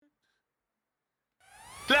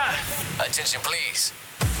Attention, please.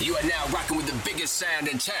 You are now rocking with the biggest sound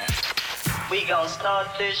in town. We gon' start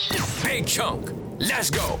this shit. Big Chunk.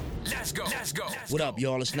 Let's go. Let's go. Let's go. What up,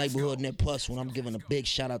 y'all? It's Neighborhood Net Plus when I'm giving a big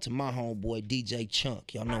shout out to my homeboy, DJ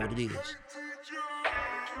Chunk. Y'all know what it is.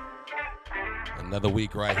 Another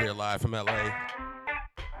week right here live from LA.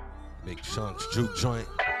 Big Chunk's Juke Joint.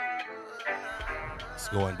 It's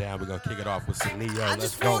going down. We're going to kick it off with some Neo. Let's go. I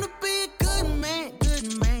just want to be a good man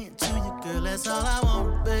to you, girl. That's all I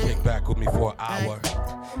want, baby. Kick back with me for an hour.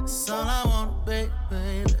 That's all I want, baby.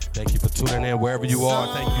 Thank you for tuning in wherever you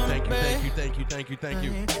are. Thank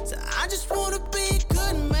you. So I just want to be a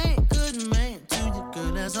good man to you,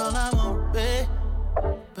 girl. That's all I want, baby.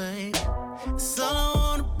 That's all I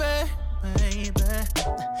want, baby.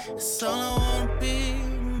 That's all I want to be,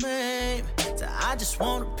 baby. So I just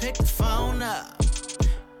want to pick the phone up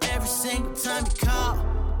every single time you call.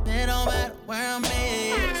 It don't matter where I'm at.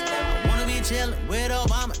 I wanna be chillin' with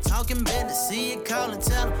Obama, talking business. See you call and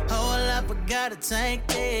tell him, hold up, I gotta take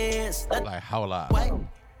this. Like, hold up. Wait.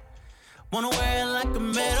 Wanna wear it like a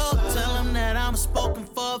medal. Tell him that I'm spoken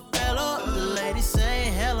for a fellow. The ladies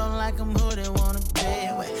say hello like I'm who they wanna be.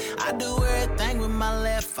 I do everything with my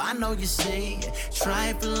left, I know you see it.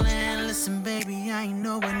 Trifling, listen baby, I ain't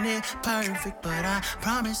nowhere near perfect, but I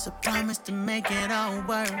promise to make it all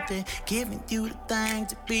worth it. Giving you the thing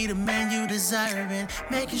to be the man you deserve it.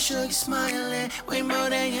 Making sure you're smiling, way more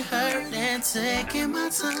than you hurting. Taking my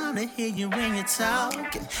time to hear you when you're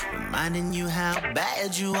talking. Reminding you how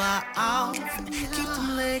bad you are off. Keep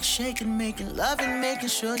them legs shaking, making love and making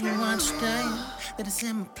sure you understand that it's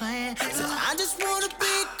in my plan. So I just wanna be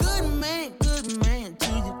a good man to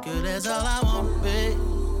you, girl. That's all I wanna be,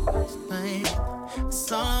 baby.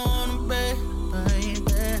 That's all I wanna be, baby.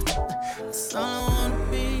 That's all I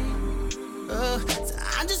wanna be. So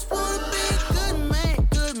I just wanna be a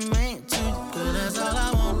good man to you, girl. That's all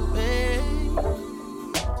I wanna be.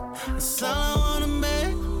 That's all I wanna be,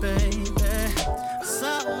 baby. That's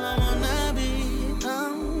all I wanna be.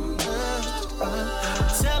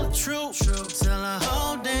 Tell the truth, tell the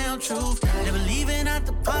whole damn truth. Never leaving out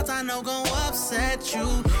the parts I know gon' upset you.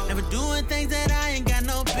 Never doing things that I ain't got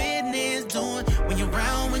no business doing. When you're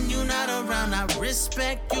around, when you're not around, I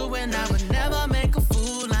respect you. And I would never make a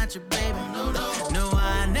fool out you, baby. No,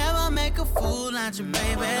 I never make a fool out you,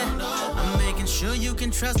 baby. I'm making sure you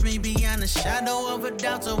can trust me beyond the shadow of a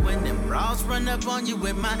doubt. So when them bras run up on you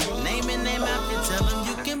with my name in their mouth, you tell them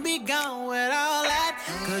you can be gone with all that.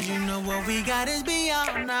 Cause you know what we got is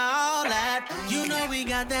beyond all that. You know we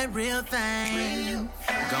got that real thing.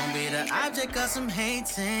 Gonna be the object of some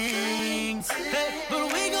hating. Hey,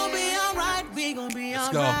 but we gon' be alright, we gon' be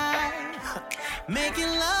alright. Making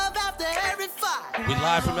love after every fight. We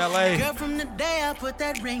live from LA. Girl, from the day I put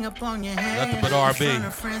that ring up on your hand. Nothing but R&B. In front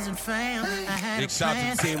of friends and fam. Big shout to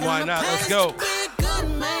the team, why not? Let's go. Be a good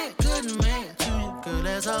man to you, girl.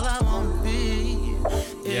 That's all I wanna be.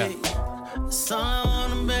 Yeah. That's all I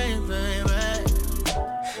wanna be, baby.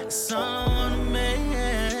 That's all I wanna be.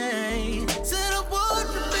 Said I want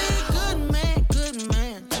to be a good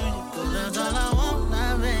man to you, girl. That's all I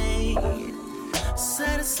wanna be.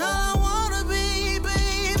 Said it's all I wanna be,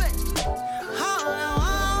 baby. All I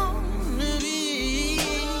wanna be.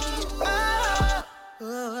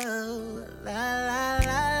 Oh, la la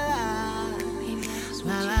la la.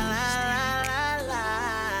 La la la la la.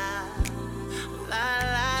 La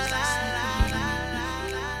la la la la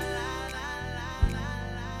la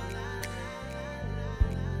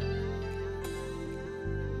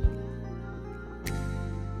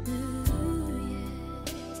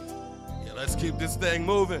Yeah, let's keep this thing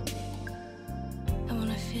moving. I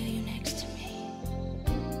wanna feel you next to me.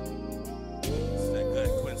 It's that good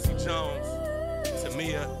Quincy Jones,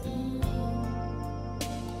 Tamia.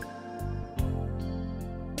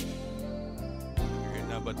 You're hearing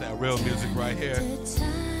nothing but that real music right here. The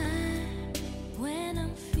time when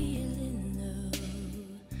I'm feeling low,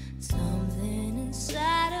 something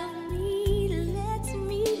inside of me lets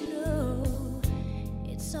me know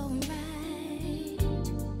it's alright.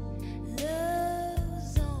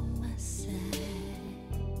 Love's on my side.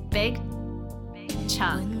 Big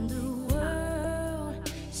Chunk. When the world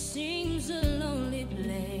seems a lonely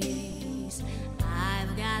place,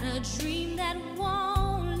 I've got a dream that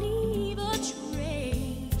won't leave a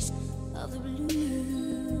trace of the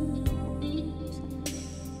blues.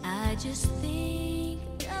 I just think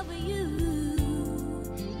of you,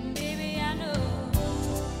 baby. I know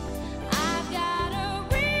I've got a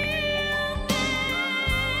real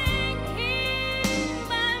thing here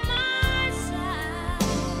by my side.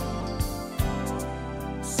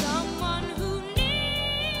 Someone who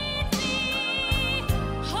needs me,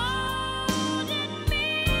 holding me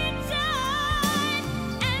tight.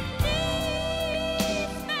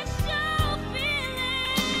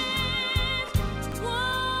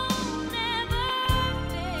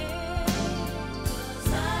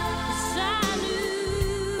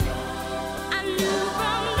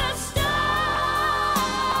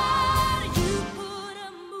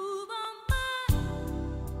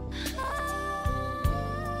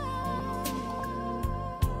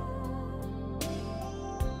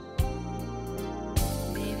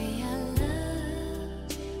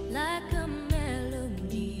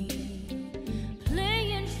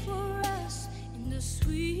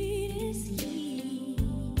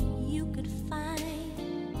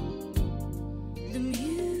 the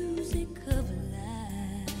music of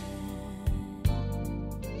life.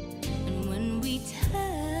 And when we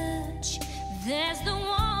touch, there's the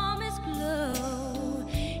warmest glow,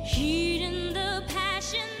 heat in the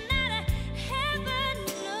passion that heaven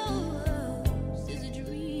knows is a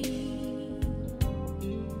dream.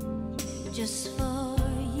 Just for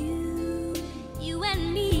you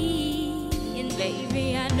and me, and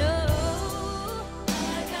baby, I know.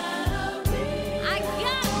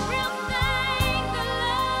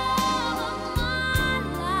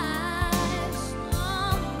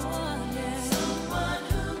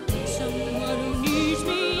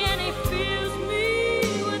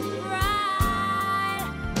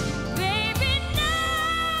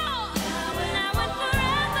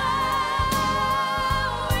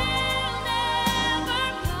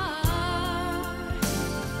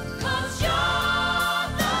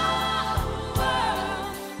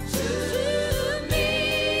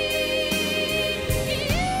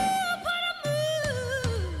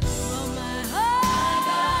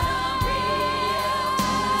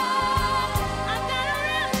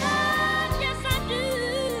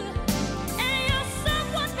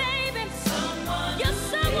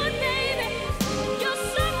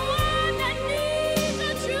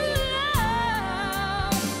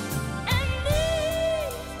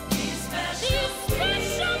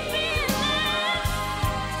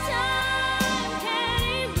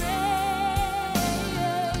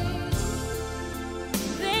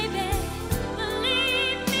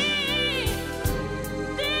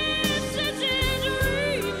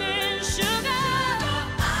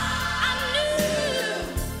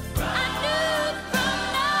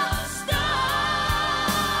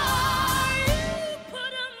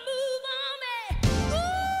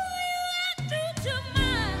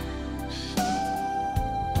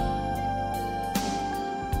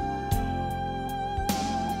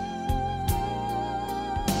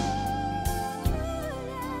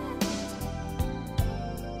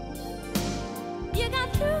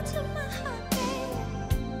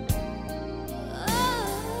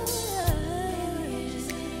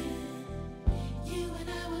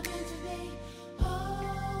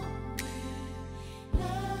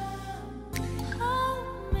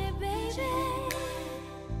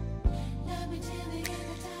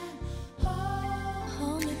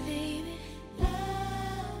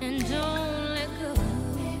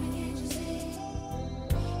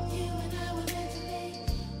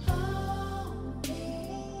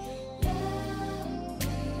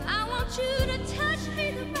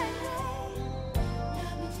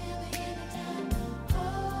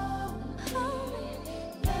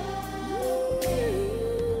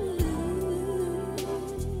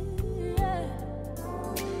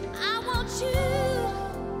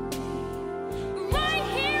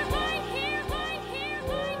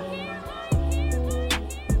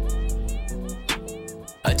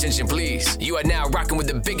 Attention please, you are now rocking with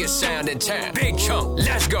the biggest sound in town. Big Chunk,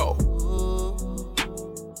 let's go.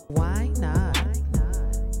 Why not?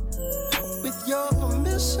 With your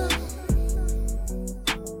permission,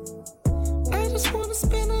 I just wanna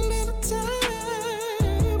spend a little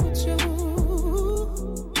time with you.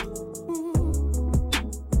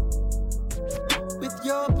 With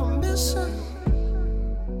your permission,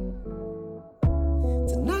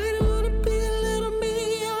 tonight I wanna be a little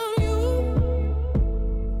me on you.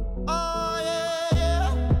 Oh yeah.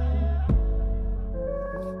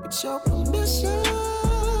 With your permission,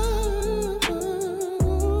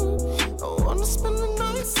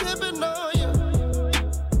 sipping on you.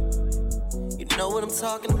 You know what I'm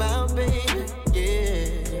talking about, baby. Yeah.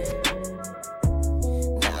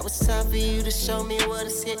 Now it's time for you to show me what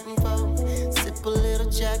it's hitting for. Sip a little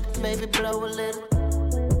Jack, maybe blow a little.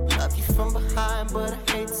 Love you from behind, but I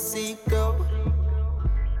hate to see you go.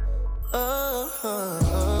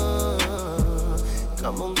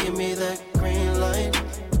 Come on, give me that green light.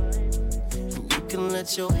 You can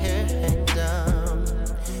let your hair hang down,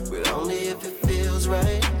 but only if it feels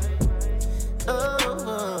right.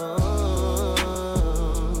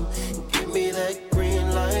 Give me that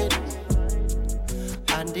green light.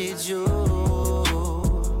 I need you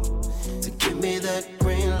to give me that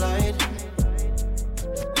green light.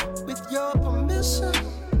 With your permission,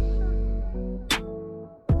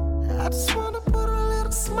 I just wanna put a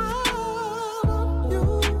little smile on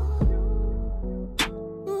you.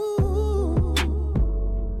 Ooh.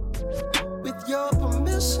 With your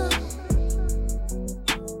permission,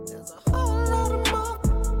 there's a whole lot of more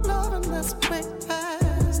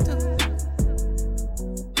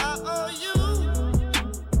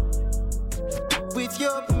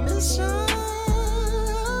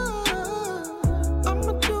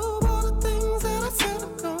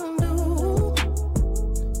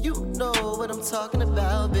what I'm talking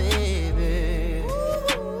about, baby.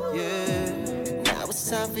 Yeah. Now it's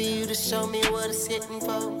time for you to show me what it's hitting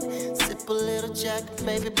for. Sip a little Jack,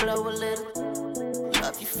 maybe blow a little.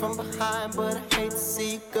 Love you from behind, but I hate to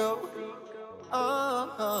see you go.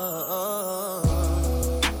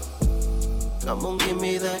 Come on, give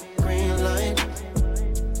me that green light.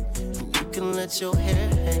 You can let your hair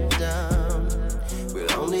hang down,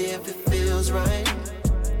 but only if it feels right.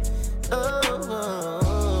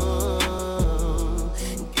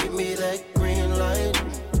 Give me that green light.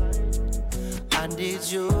 I need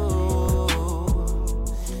you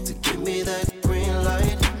to give me that green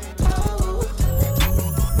light.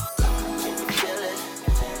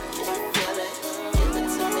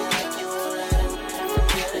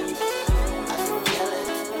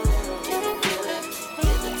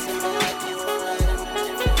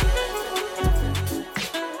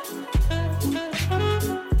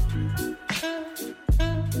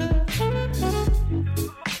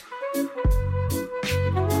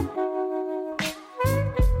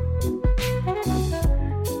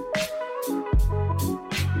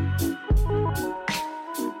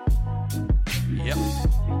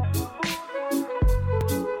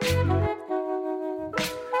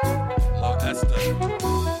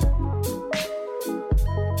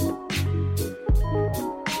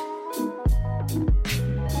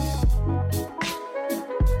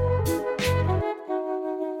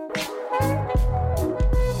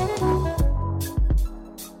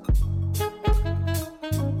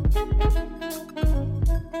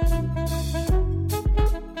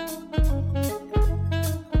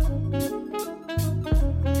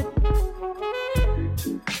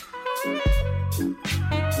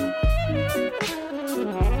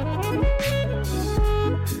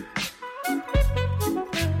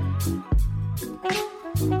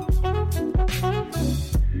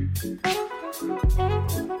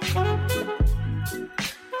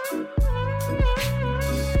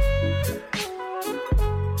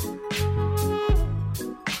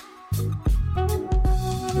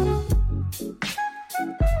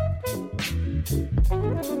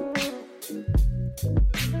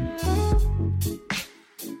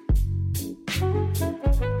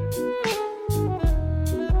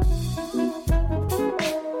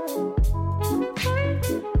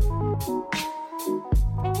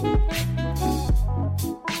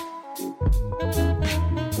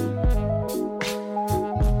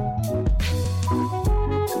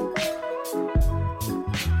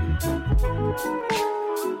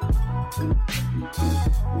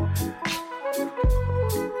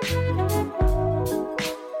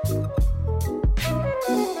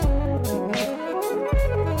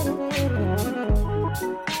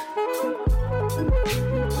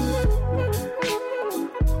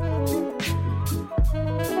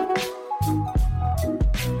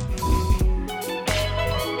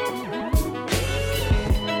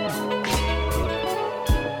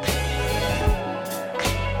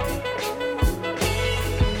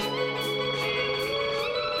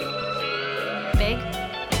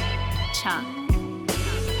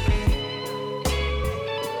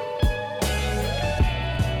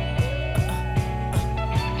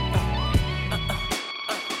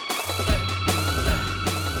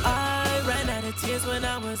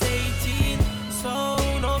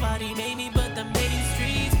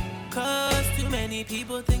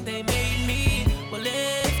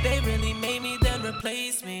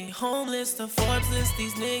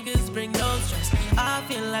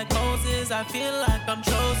 I feel like I'm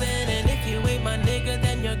chosen, and if you ain't my nigga,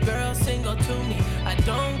 then your girl single to me. I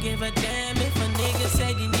don't give a damn if a nigga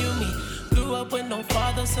said you knew me. Grew up with no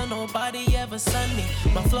father, so nobody ever sunned me.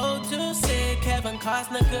 My flow too sick, Kevin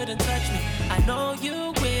Costner couldn't touch me. I know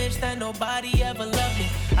you wish that nobody ever loved me.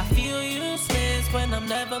 I feel useless when I'm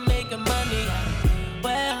never making money.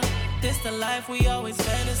 Well, this the life we always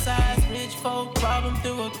fantasize. Rich folk problem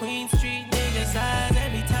through a Queen Street nigga's eyes.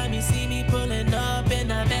 Every time you see me pulling up in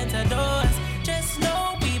Aventadors, just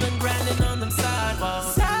know we've been grinding on them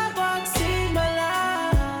sidewalks. Sidewalks in my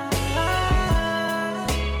life,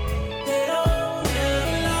 they don't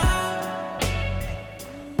never lie.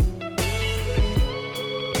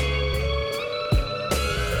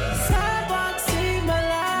 Sidewalks in my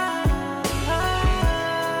life,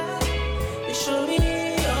 they show me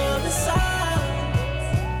all the signs.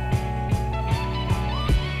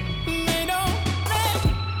 They don't let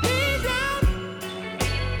me down.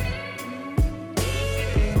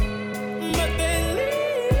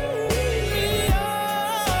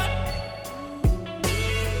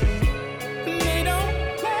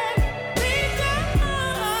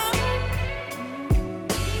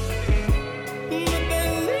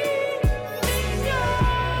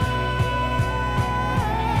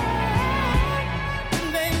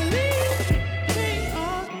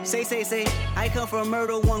 Say, I come from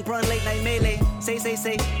murder, one run late night melee.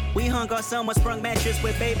 Say, we hung on someone sprung mattress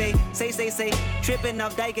with baby. Say, tripping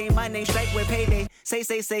off dyke ain't my name, strike with payday.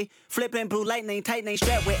 Say, flipping blue lightning, tight name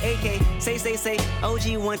strapped with AK. Say,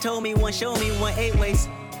 OG one told me one, show me one 8 ways.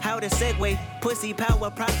 How to segue, pussy, power,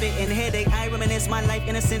 profit, and headache. I reminisce my life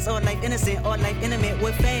innocence or life innocent or life intimate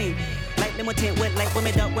with fame. Like limited with like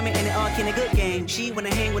women, dark women, and it all can a good game. She wanna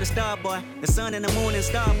hang with a star boy, the sun and the moon and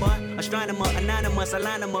star boy. Astronomer, anonymous, I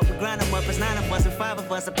line them up, we grind them up. It's 9 of us and 5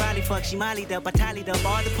 of us. I probably fuck, she mollied up, I tallied up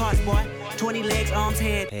all the parts, boy. 20 legs, arms,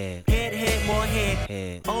 head, more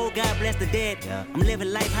head. Oh, God bless the dead. I'm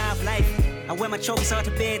living life, half life. I wear my trophies all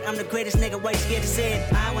to bed. I'm the greatest nigga, why you scared to say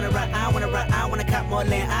it? I wanna rock, I wanna cop more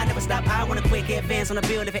land. I never stop, I wanna quick advance on the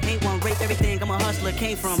bill. If it ain't one, rape everything. I'm a hustler,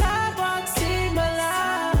 came from sidewalks in my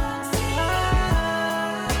life.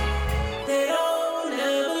 They don't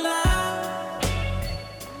ever lie.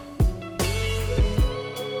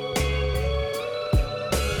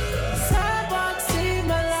 Sidewalks in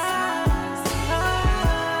my life.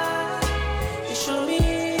 They show me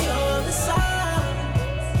all the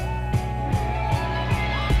signs.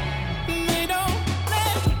 They don't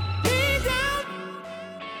let me down.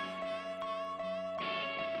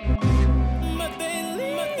 But they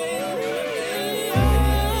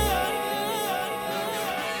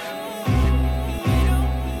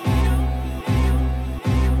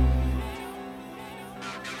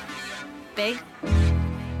Big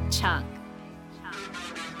Chunk.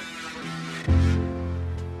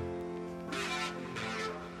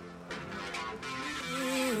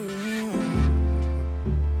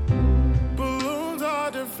 Balloons are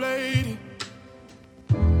deflating.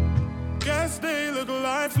 Guess they look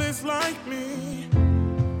lifeless like me.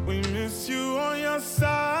 We miss you on your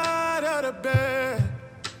side of the bed.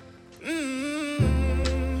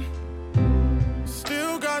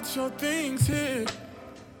 Still got your things here.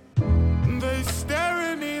 They stare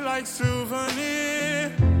at me like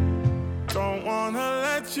souvenir. Don't wanna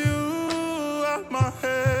let you out my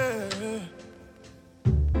head.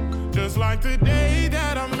 Just like the day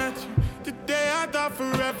that I met you, the day I thought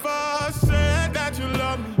forever. Said that you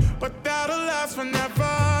love me, but that'll last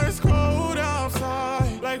forever. It's cold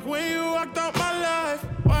outside, like when you walked out my life.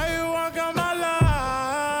 Why you walk out my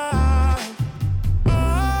life?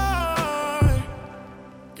 I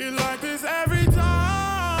get like this every time.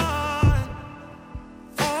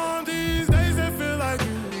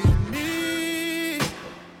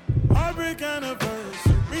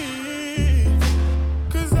 Anniversary,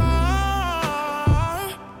 'cause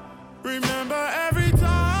I remember every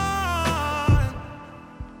time.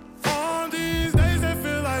 On these days they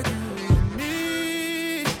feel like you and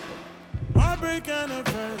me. Heartbreak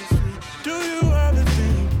anniversary. Do you ever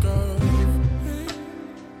think of me?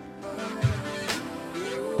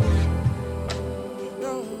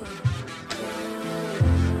 No,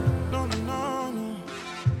 no, no, no.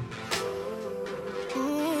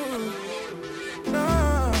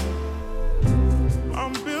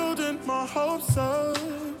 My hopes up,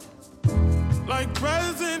 like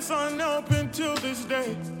presents unopened till this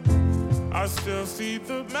day. I still see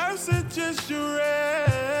the messages you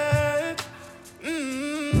read.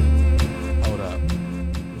 Hold up.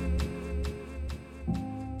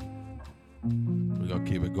 We're gonna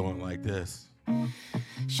keep it going like this.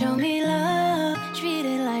 Show me love, treat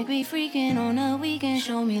it like we freaking on a weekend.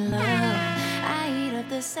 Show me love. I eat up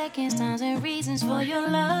the seconds, times, and reasons for your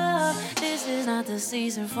love. This is not the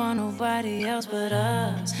season for nobody else but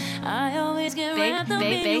us. I always get wrapped up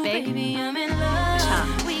in you, baby, I'm in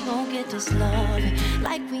love. We gon' get this love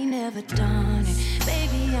like we never done it.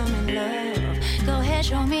 Baby, I'm in love. Go ahead,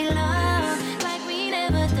 show me love like we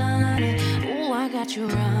never done it. Ooh, I got you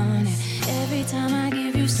running. Every time I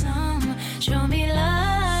give you some, show me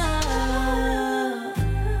love,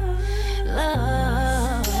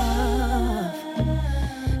 love.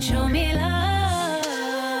 Show me love,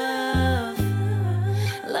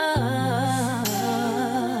 love.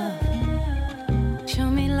 Show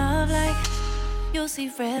me love like you'll see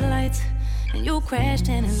red lights and you crashed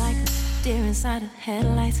in it like a deer inside of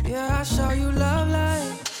headlights. Yeah, I saw you love like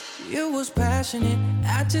you was passionate.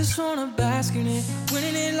 I just wanna bask in it,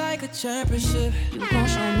 winning it like a championship. You gon'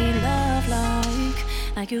 show me love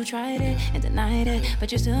like you tried it and denied it,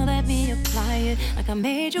 but you still let me apply it. Like I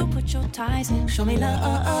made you put your ties in. Show me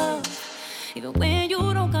love, even when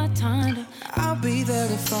you don't got time to. I'll be there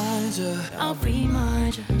to find you. I'll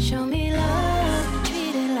remind you. Show me love,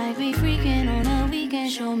 treat it like we freaking on a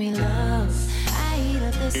weekend. Show me love. I eat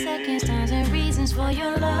up the seconds, times, and reasons for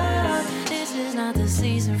your love. This is not the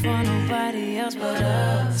season for nobody else but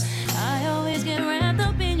us. I always get wrapped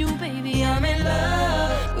up in you, baby, I'm in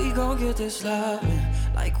love. We gon' get this love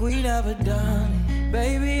like we never done it.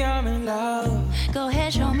 Baby, I'm in love. Go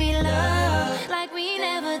ahead, show me love like we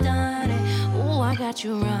never done it. Ooh, I got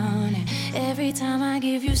you running. Every time I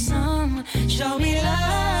give you some, show me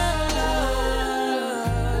love,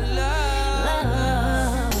 love.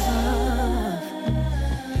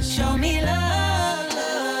 Show me love.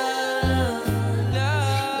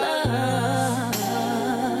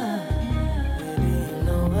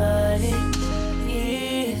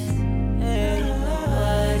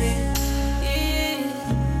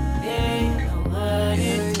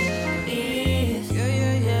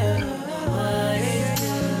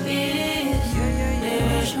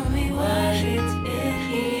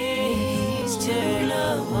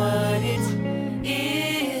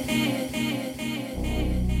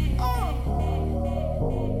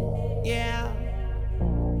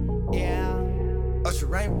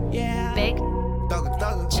 Big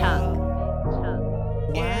Chunk.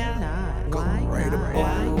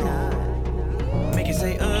 Why not? Make it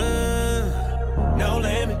say, no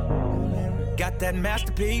limit. Got that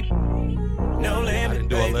masterpiece. No limit. I didn't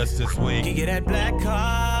do a list this week. You get that black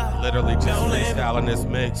car. Literally just freestyling this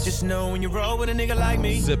mix. Just know when you roll with a nigga like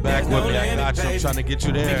me. Sit back with me, I got you. I'm trying to get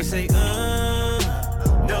you there. Make it say,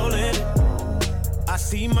 no limit. I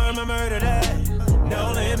see murder that.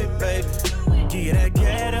 No limit, baby. Get that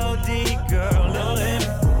ghetto D, girl, no limit.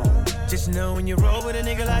 Just know when you roll with a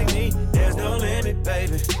nigga like me, there's no limit,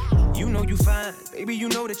 baby. You know you fine, baby, you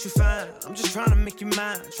know that you fine. I'm just trying to make you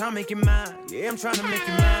mine, trying to make you mine. Yeah, I'm trying to make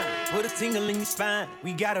you mine. Put a tingle in your spine.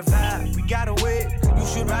 We got a vibe, we got a whip. You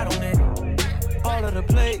should ride on it. All of the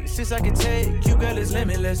places I can take you, girl, is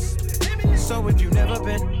limitless. So if you've never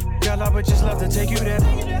been, girl, I would just love to take you there.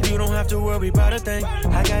 You don't have to worry about a thing.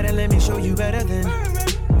 I gotta let me show you better than.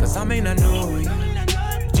 Cause I may not know you,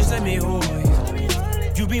 just let me hold you.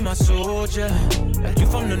 You be my soldier, like you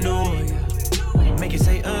from the north. Make it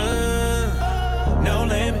say, no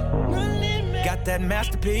limit. Got that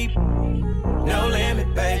masterpiece, no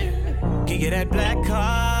limit, baby. Get you that black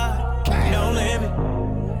car, no limit.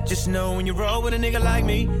 Just know when you roll with a nigga like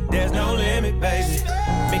me, there's no limit, baby.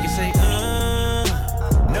 Make it say,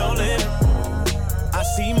 no limit. I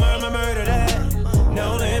see murder that,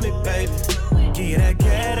 no limit, baby. Get you that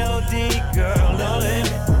ghetto D, girl, no limit.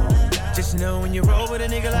 Just know when you roll with a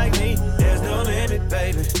nigga like me, there's no limit,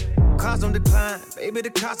 baby. Cars on decline, baby, the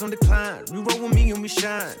cars on decline. You roll with me and we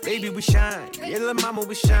shine, baby, we shine. Yeah, little mama,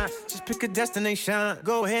 we shine. Just pick a destination.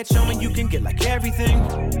 Go ahead, show me you can get like everything.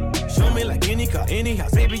 Show me like any car, any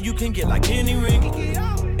house, baby, you can get like any ring,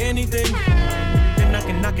 anything. Then I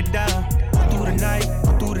can knock it down. Through the night,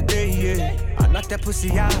 through the day, yeah. I knock that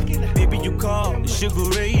pussy out, baby, you call the Sugar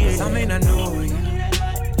Ray, yeah. Cause I may not know you,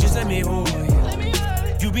 just let me hold you.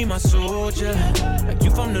 You be my soldier, like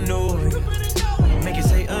you from the north. Make it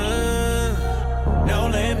say, no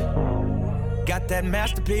limit. Got that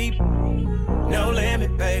masterpiece, no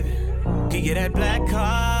limit, baby. Get you that black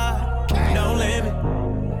car, no limit.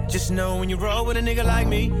 Just know when you roll with a nigga like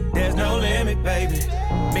me, there's no limit, baby.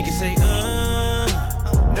 Make it say,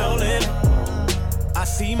 no limit. I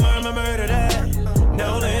see murder that,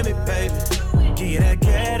 no limit, baby. Get you that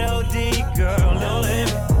ghetto D, girl, no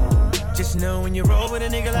limit. Just know when you roll with a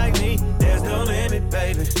nigga like me, there's no limit,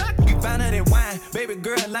 baby. You find out that wine, baby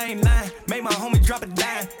girl, I ain't lying. Make my homie drop a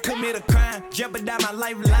dime, commit a crime, jeopardize my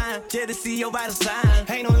lifeline, just to see your vital sign.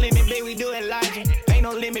 Ain't no limit, baby, we do it logic. Ain't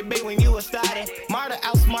no limit, baby, when you was started. Marta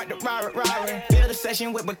outsmart the robber. Build a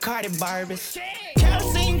session with Bacardi Barbies.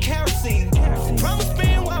 Kerosene. Promise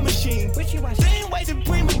spin while machine. Same way to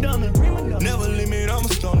prima donna. Never limit, I'm a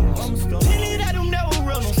stunner. Tell it I do never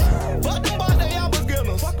runners. Fuck them boys, they all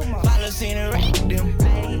beginners. Violence interact with them.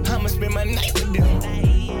 I'ma spend my night with them.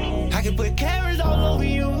 I can put carrots all over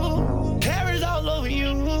you.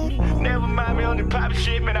 Never mind me on the pop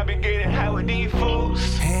shit, man. I been getting high with these fools.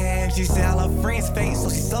 And she said all her friends' face, so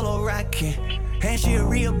she solo rockin'. And she a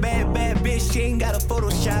real bad bitch. She ain't gotta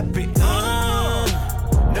Photoshop it.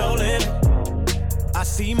 No limit. I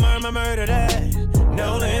see murder that,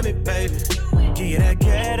 no limit, baby. Get you that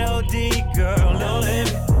ghetto D, girl, no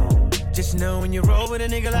limit. Just know when you roll with a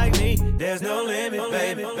nigga like me, there's no limit,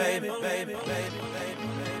 baby.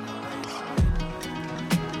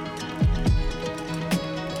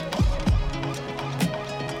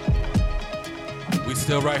 We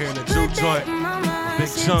still right here in the juke joint. Big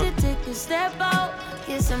Chunk. Step out,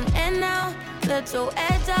 get some air now, let your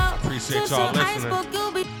edge out. Appreciate y'all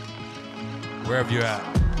listening. Wherever you at.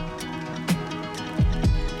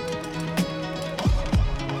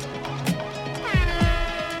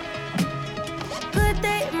 Good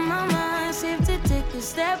day in my mind, safe to take a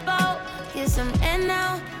step out, get some air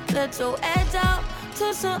now, let your edge out.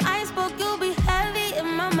 Took some iceberg, you'll be heavy. be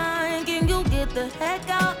in my mind. Can you get the heck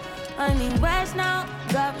out? I need rest now.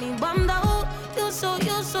 Got me bummed out.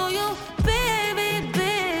 You, baby,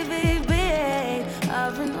 baby, baby.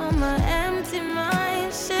 I've been on my empty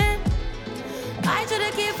mind shit. I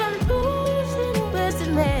should've kept from losing the best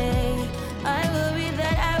in me. I worry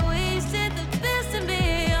that I wasted the best in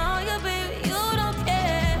me. Oh, yeah, baby, you don't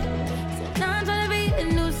care. So now I'm trying to be a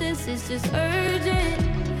nuisance, it's just urgent.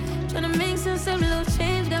 Trying to make sense of little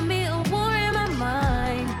change, got me a war in my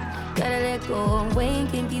mind. Gotta let go away,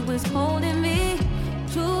 can't keep what's holding me.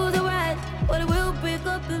 Choose the right, or it will break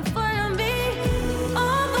up in front of me.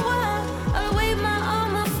 All the while, I'll wave my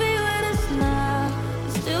arm, I feel it is now.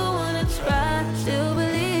 Still wanna try, still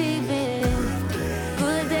believe in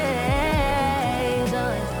good days.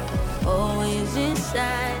 Always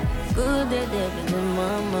inside, good days living in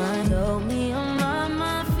my mind. Help me unlock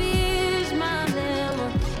my fears, my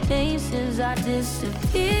limitations. I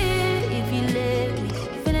disappear if you let me.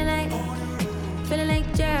 Feeling like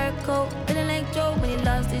Jericho, feeling like Joe when he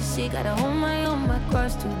lost his shit. Gotta hold my own, my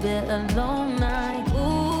cross to bear a long night.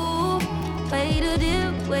 Ooh, way to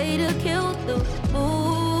dip, way to kill the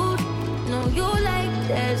mood. No, you like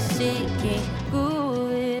that shit, can't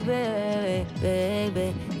groove it, baby,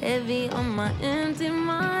 baby. Heavy on my empty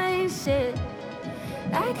mind, shit.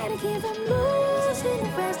 I gotta keep on losing the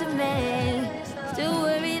rest of me. Still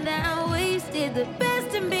worried that I wasted the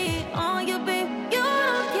best in me. On your baby, you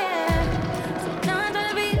don't care.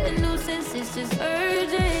 It's just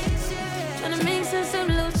urgent. Tryna make sense of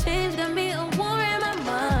little change. Got me a war in my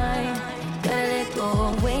mind. Gotta let go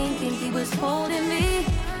away. Can't keep what's holding me.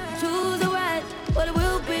 Choose the right, but it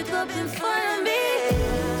will break up in front of me.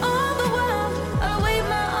 All the while, I'll wave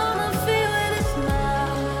my arm and feel it is now.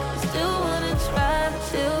 Still wanna try,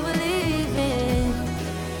 still believe in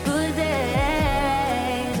good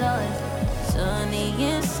days. Oh, sunny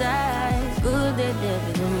inside. Good days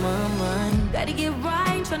living in my mind. Gotta get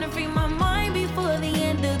right, tryna free my mind before the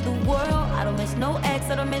end of the world. I don't miss no ex,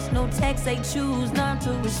 I don't miss no text. They choose not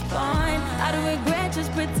to respond. I don't regret,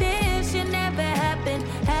 just pretend shit never happened.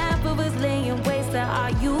 Half of us laying waste to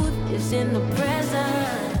our youth is in the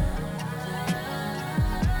present.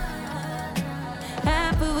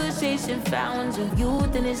 Half of us chasing fountains of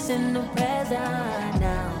youth and it's in the present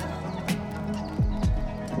now.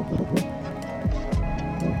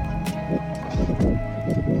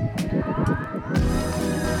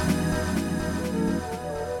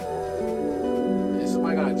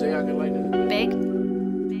 Big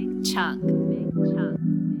Chunk.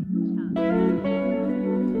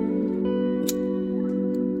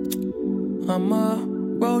 I'm a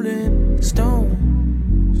rolling stone.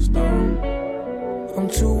 I'm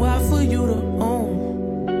too hot for you to own.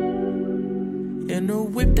 In a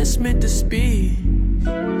whip that's meant to speed.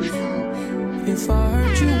 If I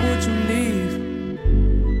hurt you, would you leave?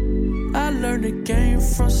 I learned the game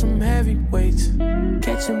from some heavyweights.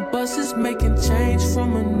 Catching buses, making change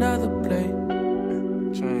from another plate.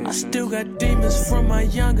 I still got demons from my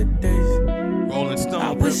younger days. Rolling Stone,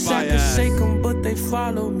 I wish I could shake them, but they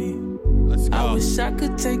follow me. Let's go. I wish I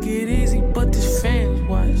could take it easy, but these fans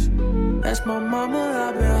watch. That's my mama,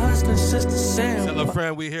 I've been hustling since the sand. Tell a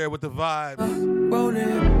friend we here with the vibes.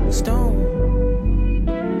 Rolling Stone.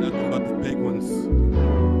 Nothing but the big ones.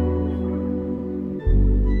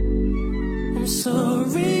 I'm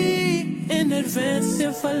sorry in advance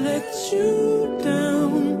if I let you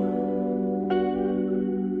down.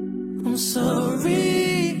 I'm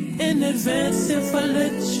sorry in advance if I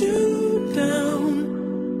let you down.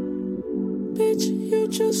 Bitch, you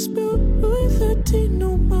just spilled Louis 13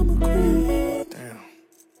 on Mama Queen. Damn.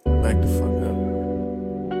 Back the fuck up.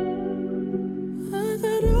 I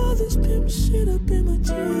got all this pimp shit up in my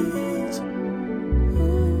jeans.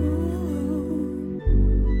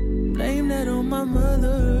 Blame that on my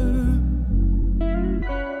mother.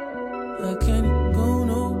 I can't go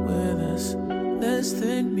nowhere that's less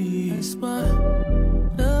than me. It's my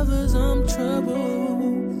lovers, I'm trouble.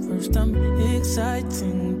 First I'm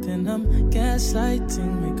exciting, then I'm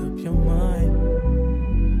gaslighting. Make up your mind.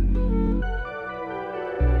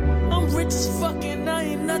 I'm rich as fuck and I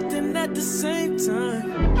ain't nothing at the same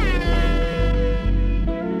time.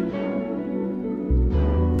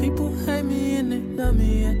 People hate me and they love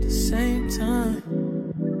me at the same time.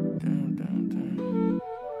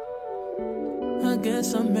 I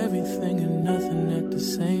guess I'm everything and nothing at the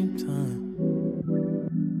same time.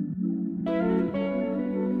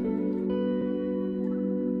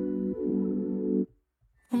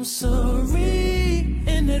 I'm sorry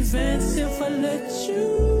in advance if I let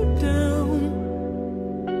you down.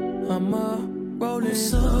 I'm a rolling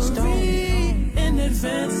stone. In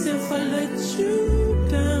advance if I let you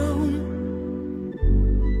down.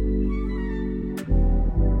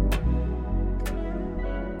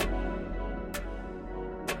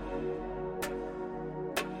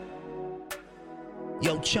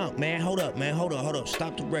 Yo, Chunk, man, hold up, man. Hold up.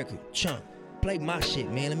 Stop the record. Chunk, play my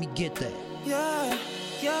shit, man. Let me get that. Yeah.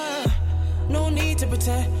 No need to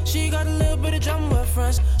pretend. She got a little bit of drama with her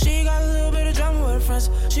friends. She got a little bit of drama with her friends.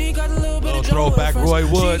 She got a little bit of drama with her friends. Roy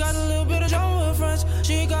Woods. She got a little bit of drama with her friends.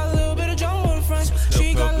 She got a little bit of drama with her friends.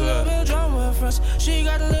 She got a little bit of drama with her friends. She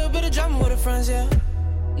got a little bit of drama with her friends, yeah.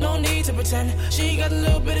 No need to pretend. She got a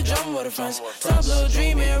little bit of drama with her friends. Top little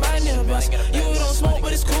dreaming right near the bus. You don't smoke,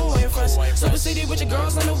 but it's cool with your friends. Super city with your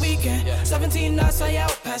girls on the weekend. 17 nights, I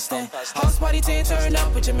out past 10. House party 10, turn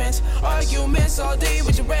up with your mans. Arguments all day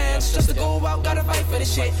with your ranch. Just to go out, gotta fight for the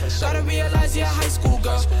shit. Gotta realize you're a high school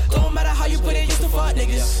girl. Don't matter how you put it, used to fuck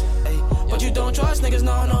niggas. But you don't trust niggas,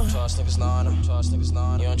 no. Trust niggas, no.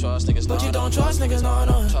 You don't trust niggas, no. But you don't trust niggas, no.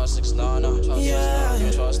 Trust niggas, no. Yeah. You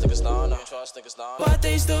don't trust niggas, no. But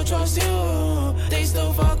they still trust you. They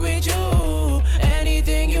still fuck with you.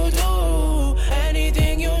 Anything you do,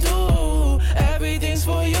 everything's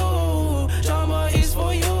for you. Drama is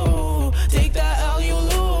for you. Take that L, you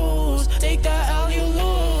lose. Take that L, you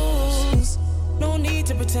lose. No need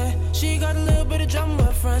to pretend. She got a little bit of drama with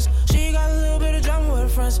her friends. She got a little bit of drama with her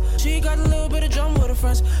friends. She got a little bit of drama with her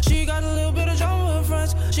friends. She got a little bit of drama with her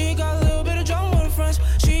friends. She got a little bit of drama with her friends.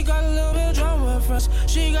 She got a little bit of drama with her friends.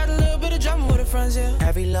 She got a little bit of drama with her friends, yeah.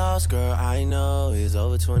 Every lost girl I know is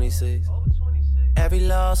over 26. Every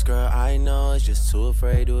lost girl I know is just too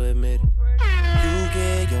afraid to admit it. You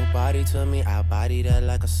give your body to me, I body that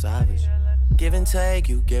like a savage. Give and take,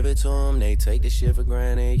 you give it to them, they take the shit for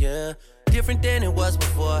granted, yeah. Different than it was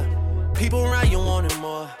before. People around you wanting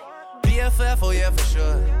more. BFF, oh yeah, for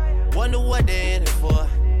sure. Wonder what they in it for.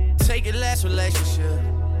 Take your last relationship.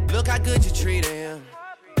 Look how good you treated him.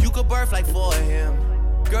 You could birth like 4 of him.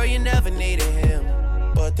 Girl, you never needed him.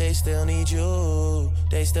 But they still need you.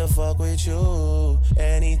 They still fuck with you.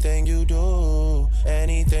 Anything you do,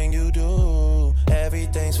 everything's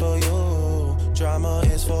for you. Drama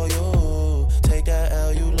is for you. Take that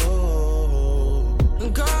L, you lose.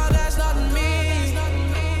 Girl, that's not me.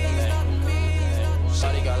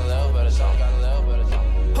 Shawty got a little bit of something.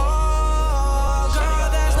 Oh, girl,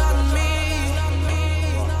 that's not me.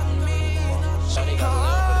 Shawty got a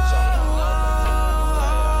little bit of something.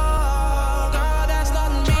 Girl, that's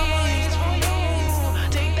not me.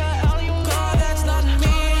 Take that L, you. Girl, that's not me.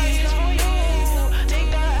 Take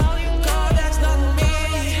that L, you. Girl, that's not me.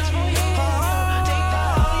 Take that L,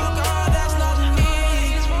 you. Girl, that's not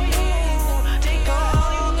me. Take that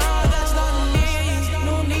L, you. Girl, that's not me.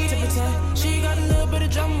 No need to pretend. She got a little bit of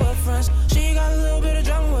drama with her friends. She got a little bit of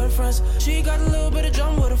drama with her friends. She got a little bit of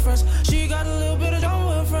drama with her friends. She got a little bit of drama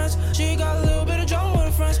with her friends. She got a little bit of drama with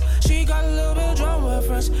her friends. She got a little bit of drama with her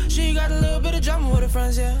friends. She got a little bit of drama with her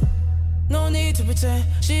friends, yeah. No need to pretend.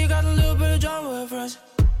 She got a little bit of drama with her friends.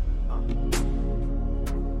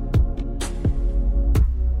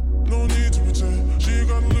 No need to pretend. She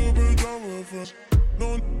got a little bit of drama with her friends.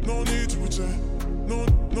 No need to pretend. No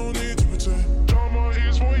need to pretend. Drama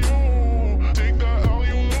is for you. Take that L,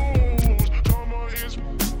 you lose. Drama is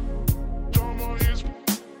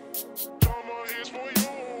for you.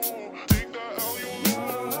 Take that L, you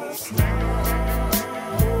lose. Take that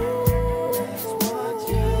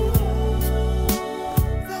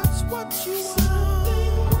That's what you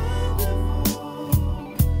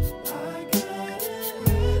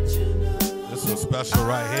This one's special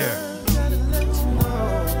right here.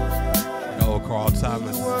 Yo, Carl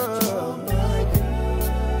Thomas. Yo,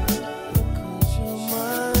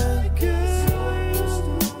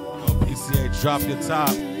 PCA, drop your top.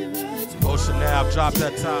 Ocean Ave, drop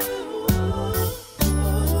that top.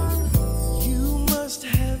 You must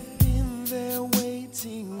have been there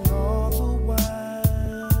waiting all the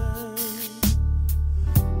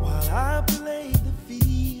while I played the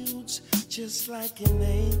fields just like an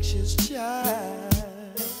anxious child.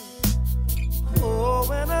 Oh,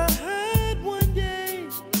 and I heard one day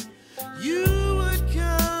you would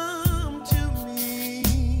come to me.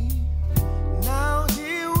 Now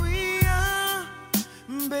here we are,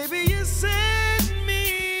 baby, you set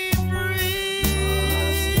me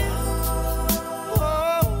free.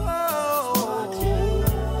 Oh,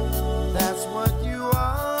 that's what you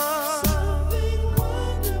are.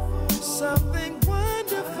 Something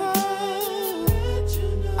wonderful.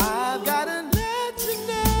 I've gotta let you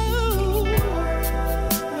know.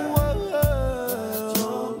 Whoa,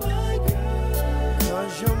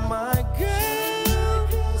 'cause you're my girl,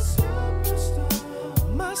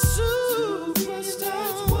 my superstar.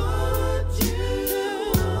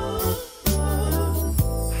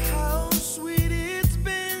 How sweet it's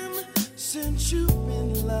been since you've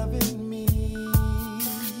been loving me.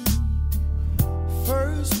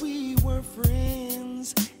 First we were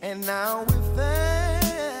friends, and now we're family.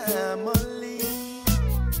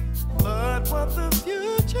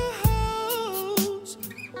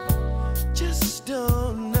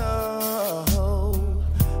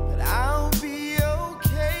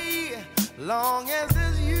 long as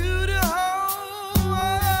there's you to hold.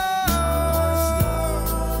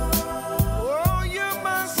 Oh, you're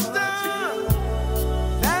my star.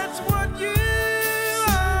 That's what you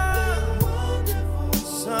are.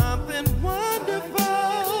 Something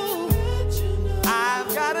wonderful.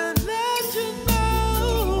 I've gotta let you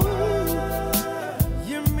know.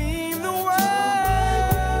 You mean the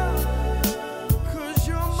world. 'Cause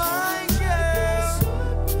you're my girl.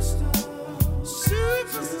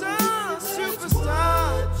 Superstar, superstar.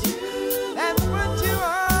 That's what you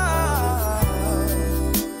are.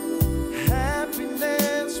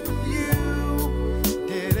 Happiness with you.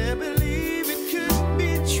 Didn't believe it could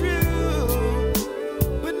be true.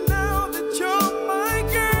 But now that you're my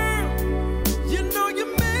girl, you know you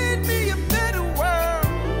made me a better world.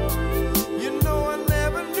 You know I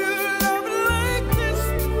never knew love like this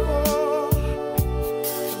before.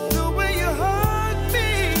 The way you hug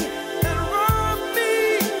me and rub me,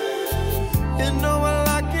 you know I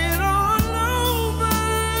like it all over.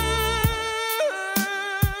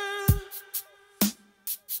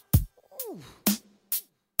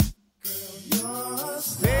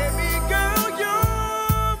 Baby girl,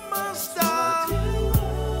 you're my star.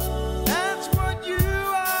 That's what you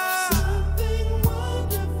are.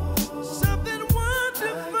 Something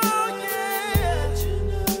wonderful,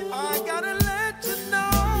 yeah. I gotta let you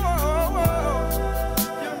know.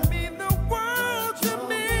 You mean the world to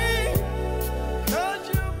me. 'Cause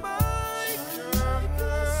you're my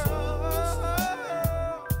girl.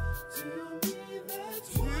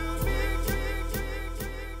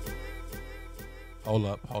 Hold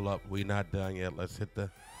up. We not done yet. Let's hit the.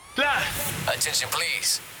 Attention,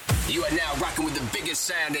 please. You are now rocking with the biggest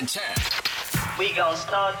sound in town. We gon'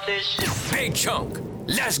 start this shit. Big Chunk.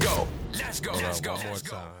 Let's go. Let's go. Hold Let's up, go. one more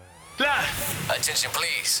time. Attention,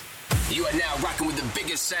 please. You are now rocking with the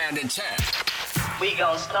biggest sound in town. We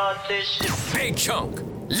gon' start this shit. Big Chunk.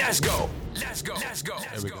 Let's go. Let's go. Let's go.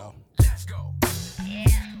 There we go. Let's go.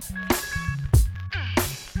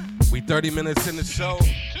 We 30 minutes in the show.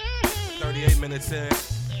 38 minutes in.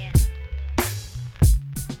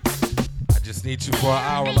 I just need you for an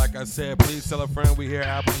hour, like I said. Please tell a friend we here.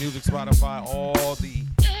 Apple Music, Spotify, all the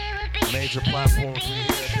major platforms we here.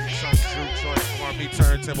 Big Chunk, Juke Joint, R&B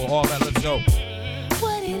Turntable, all that. Let's go.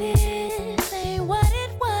 What it is ain't what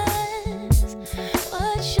it was.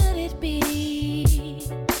 What should it be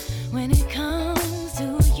when it comes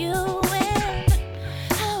to you and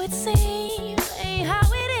how it seems ain't how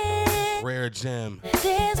it is? Rare Gem.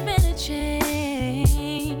 There's been a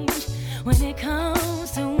change when it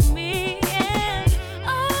comes to me and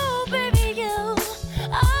oh baby you,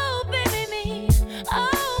 oh baby me,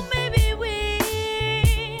 oh baby we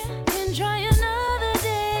can try another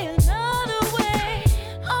day, another way.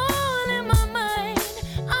 All in my mind,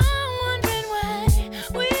 I'm wondering why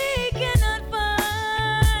we cannot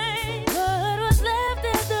find what was left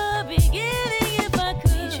at the beginning. If I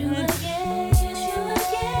could meet you again, kiss you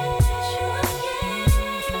again, kiss you again,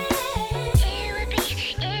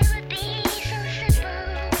 it would be so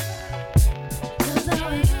simple. 'Cause I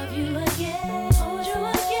would love you again, hold you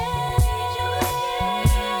again, need you again.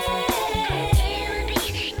 It would be,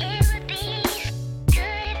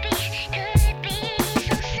 could it be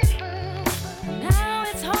so simple? Now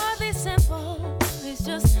it's hardly simple, it's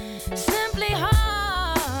just simply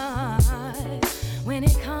hard when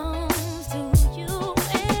it comes to you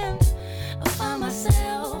and I find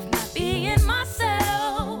myself not being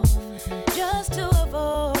myself just to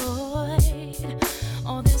avoid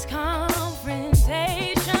all this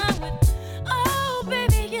confrontation with oh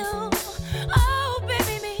baby you, oh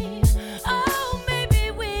baby me, oh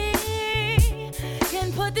maybe we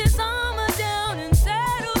can put this armor down and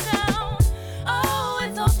settle down. Oh,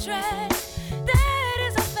 it's off track, that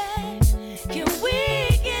is a fact. Can we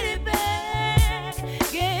get it back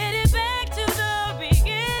to the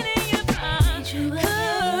beginning if I could?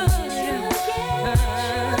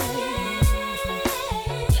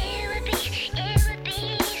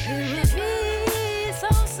 It would be so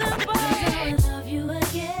simple. I love you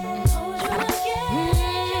again, hold you again.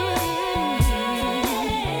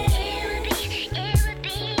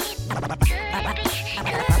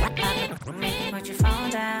 Put your phone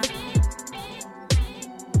down.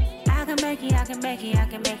 I can make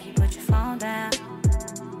you put your phone down.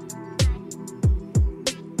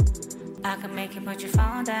 I can make you put your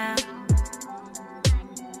phone down.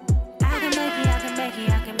 I can make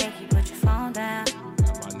you put your phone down.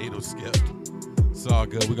 My needle skipped. It's all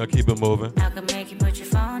good. We're going to keep it moving. I can make you put your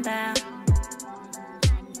phone down.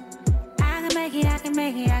 I can make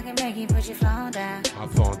you put your phone down. My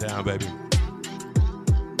phone down, baby.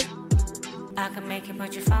 I can make you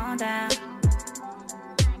put your phone down.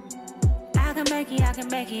 I can make it, I can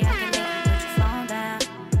make it, I can make it. Put your phone down.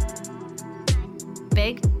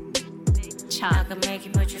 Big Chunk. I can make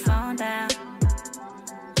you put your phone down.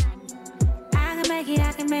 I can make it,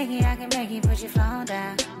 I can make it, I can make you put your phone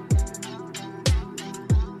down.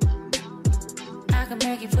 I can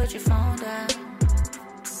make you put your phone down.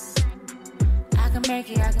 I can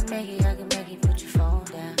make it, I can make it, I can make you put your phone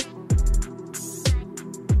down.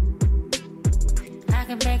 I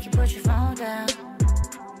can make you put your phone down.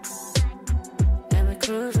 And we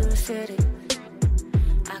cruise through the city.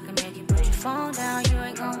 I can make you put your phone down. You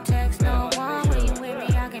ain't gon' text no one. When you with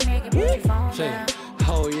me, I can make you put your phone down.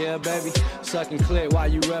 Oh yeah, baby, sucking clit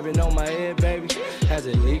while you rubbing on my head, baby. As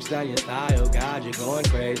it leaks down your thigh, oh God, you're going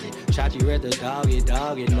crazy. Shot you at the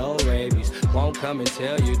doggy, no rabies. Won't come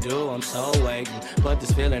until you do, I'm so waiting. But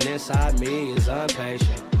this feeling inside me is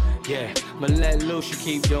impatient. Yeah, but let loose, you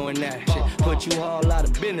keep doing that shit. Put you all out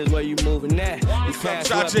of business where you moving that. You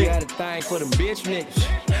passed up, you had a thing for them bitch niggas.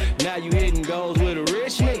 Now you hitting goals with a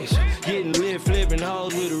rich niggas. Getting lit, flipping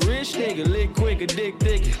hoes with a rich nigga. Lit quicker, dick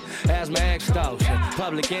thicker. As my extortion,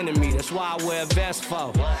 public enemy, that's why I wear a vest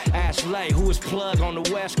for. Ashley, who is plug on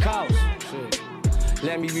the west coast. Shit.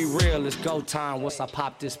 Let me be real, it's go time once I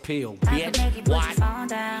pop this pill, bitch. I can make you put your phone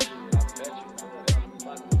down.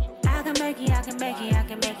 I can make it, I can make it, I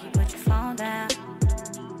can make you put your phone down.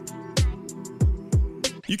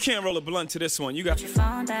 You can't roll a blunt to this one. You got your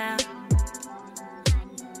phone down.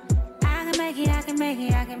 I can make it, I can make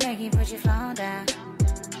it, I can make you put your phone down.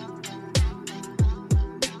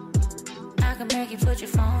 I can make you put your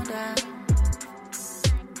phone down.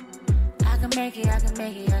 I can make it, I can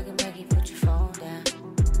make it, I can make you put your phone down.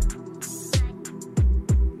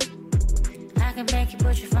 I can make you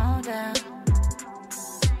put your phone down.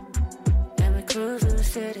 And we cruise through the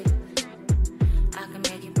city. I can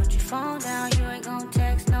make you put your phone down. You ain't gon'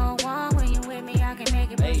 text no one. When you with me, I can make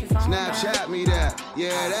you put your phone down. Snapchat me that,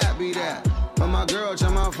 yeah, that be that. But my girl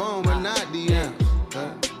check my phone, but not DM.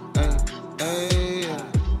 Hey,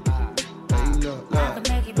 look.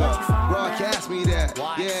 Broadcast me that,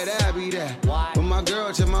 yeah, that be that. But my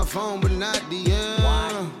girl check my phone, but not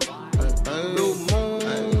DM. Blue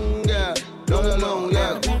moon, yeah, blue moon,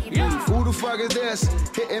 yeah. Who the fuck is this?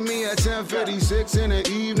 Hitting me at 10:56 in the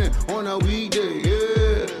evening on a weekday,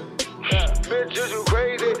 yeah. Bitch, is you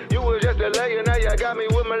crazy? You was just a lady, now you got me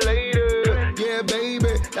with my lady. Yeah,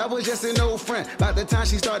 baby, that was just an old friend. By the time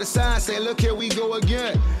she started sign, say, look, here we go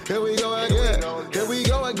again. Here we go again. Here we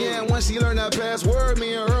go again. Once she learned that password,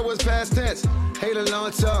 me and her was past tense. Hate a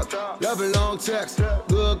long talk, love a long text.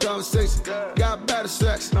 Good conversation, got better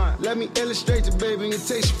sex. Let me illustrate you, baby, and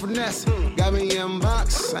taste your finesse. Got me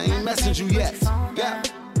inbox, I ain't messaged you yet. Yeah,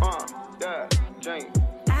 Jane.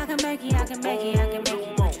 I can make it, I can make it, I can make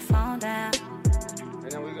you put your phone down.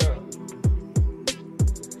 And then we go.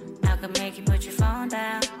 I can make you put your phone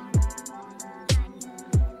down.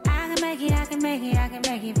 I can make it, I can make it, I can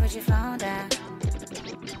make you put your phone down.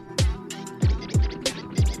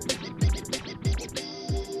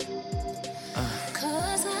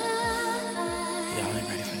 Cause y'all ain't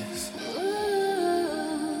ready for this.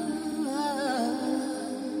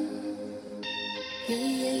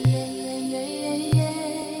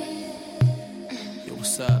 Yo,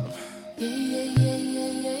 what's up?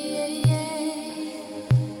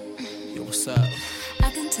 Yo, what's up?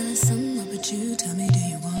 I can tell something about you. Tell me, do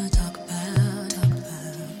you wanna talk about?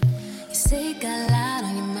 You say you got a lot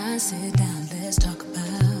on your mind. Sit down, let's talk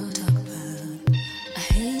about. I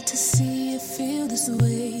hate to see you feel this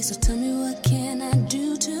way, so tell me, what can I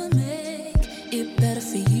do to make it better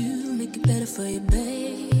for you, make it better for you,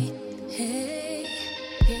 babe? Hey,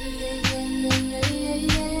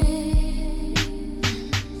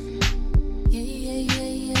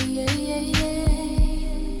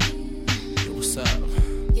 Yo, what's up?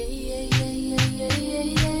 Yo,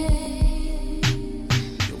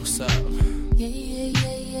 what's up?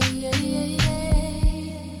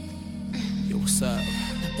 Yo, what's up?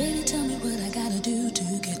 Now, baby, tell me what I gotta do to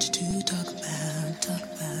get you to talk about.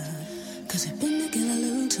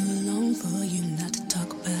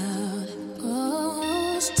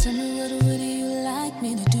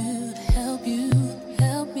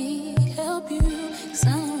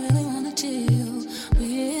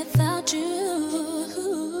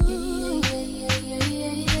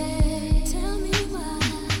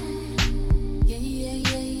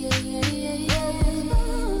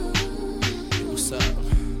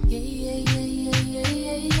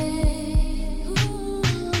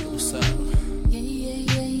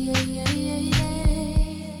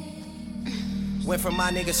 Went from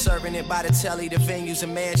my niggas serving it by the telly to venues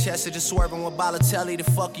in Manchester, just swerving with Balotelli. The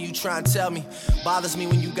fuck you trying to tell me? Bothers me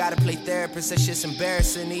when you gotta play therapist. That shit's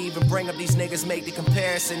embarrassing to even bring up these niggas, make the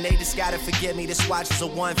comparison. They just gotta forget me. This watch is a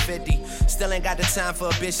 150. Still ain't got the time for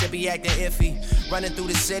a bitch that be acting iffy. Running through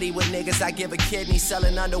the city with niggas I give a kidney,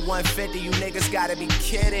 selling under 150. You niggas gotta be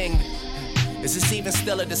kidding. Is this even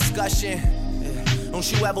still a discussion? Don't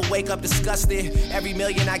you ever wake up disgusted? Every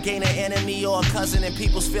million I gain an enemy or a cousin, and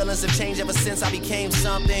people's feelings have changed ever since I became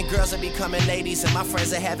something. Girls are becoming ladies, and my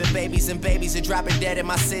friends are having babies, and babies are dropping dead in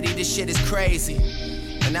my city. This shit is crazy.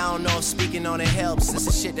 And I don't know if speaking on it helps. This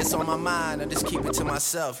is shit that's on my mind. I just keep it to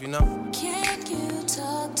myself, you know? Can you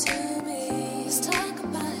talk to me? Let's talk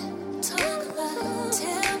about it, talk about it.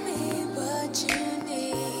 Tell me what you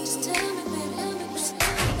need. Just tell me, baby.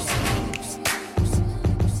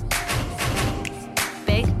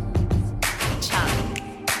 Big Chunk.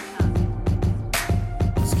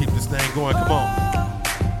 Let's keep this thing going. Come on.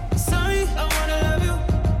 Sorry, I wanna love you.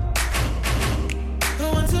 But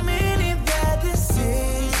one too many bad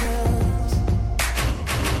decisions.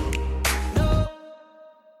 No.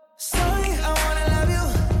 Sorry, I wanna love you.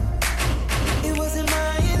 It wasn't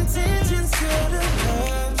my intentions to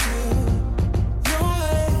hurt you. No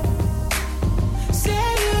way.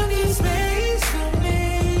 Said you need space from me.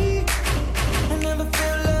 I never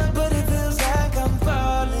feel love, but it feels like I'm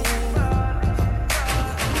falling.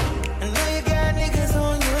 I know you got niggas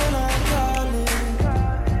on your line calling.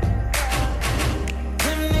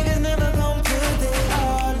 Them niggas never gon' put their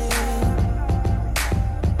all in.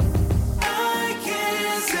 I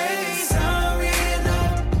can't say sorry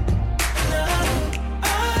enough. No, I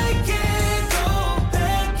can't go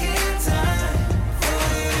back in time for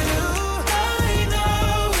you. I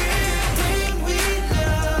know everything we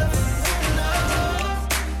love and who knows.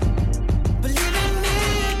 Believe in me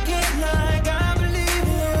again like I believe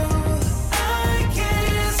in you. I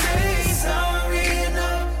can't say sorry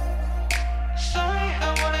enough. Sorry, I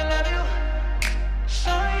wanna love you.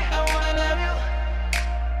 Sorry, I wanna love you.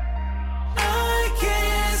 I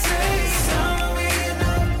can't say sorry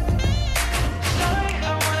enough. Sorry,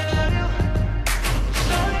 I wanna love you.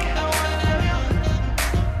 Sorry, I wanna love you.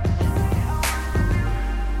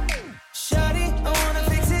 Shawty, I wanna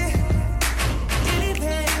fix it.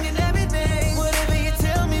 Anything and everything. Whatever you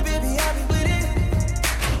tell me, baby, I'll be with it.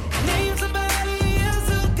 Name somebody else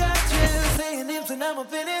who got you. Saying names and I'm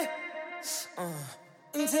up in it.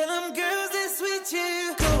 And tell them girls that's with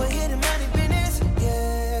you. Go ahead and mind your business,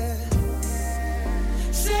 yeah.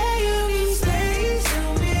 Say you need space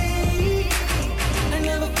from me. I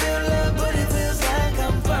never feel love, but it feels like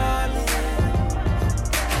I'm falling.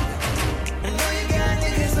 I know you got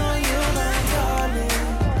niggas on your line calling.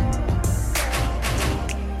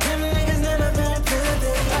 Them niggas never gon' put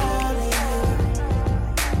their all in.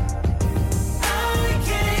 I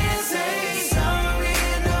can't say sorry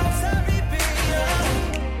enough. Sorry, baby.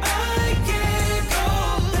 I can't go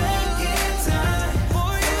back in time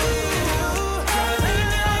for you. I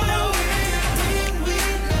know everything we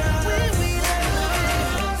love.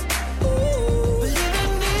 Believe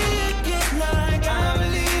in me again like I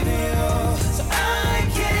believe in you. So I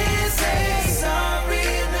can't say sorry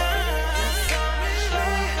enough.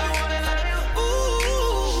 Sorry, I wanna love you.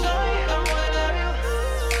 Ooh, sorry, I wanna love you.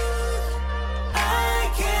 I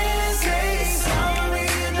can't say sorry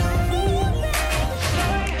enough.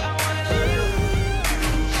 Sorry, I wanna love you.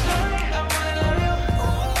 Sorry, I wanna love you.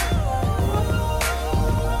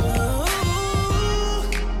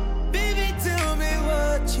 Baby, tell me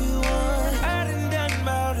what you want. I done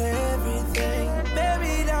about everything.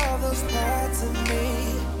 Buried all those parts of me.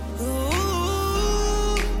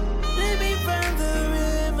 Ooh, let me find the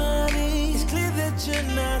remedy. It's clear that you're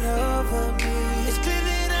not over me. It's clear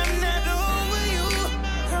that I'm not over you.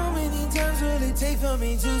 How many times will it take for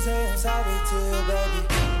me to say I'm sorry to you, baby?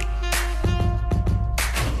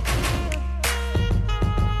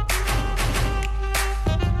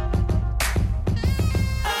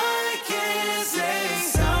 I can't say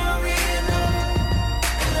sorry enough.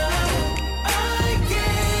 No, I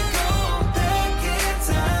can't go back in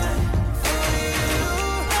time for you.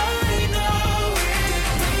 I know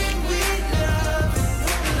everything we love and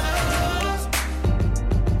who knows.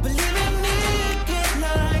 Believe in me again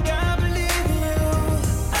like I believe in you.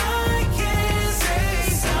 I can't say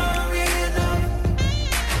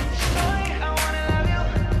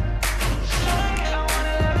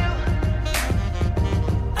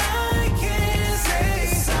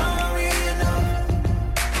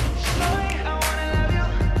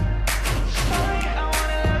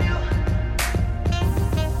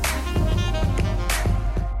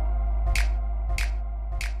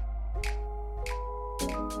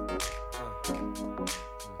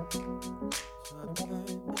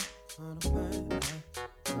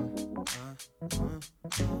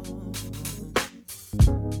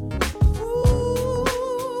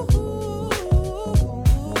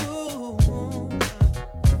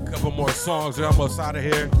songs. We're almost out of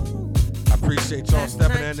here. I appreciate y'all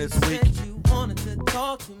stepping in this week.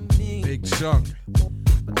 Big Chunk.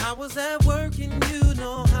 But I was at work and you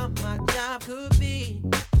know how my job could be.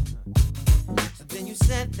 So then you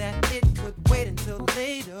said that it could wait until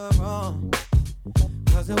later on.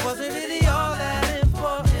 Cause it wasn't really all that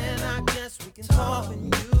important. I guess we can talk when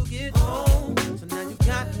you get home. So now you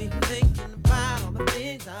got me thinking about all the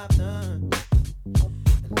things I've done.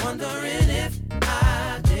 And wondering if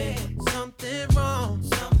I did something wrong.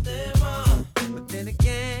 But then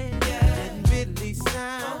again, it didn't really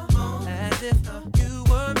sound as if you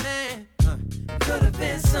were mad. Could have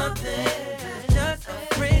been something, just a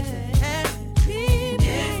friend that had me.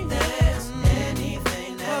 If there's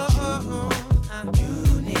anything that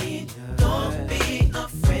you need, don't be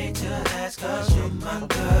afraid to ask, cause you're my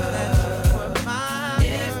girl.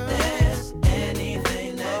 If there's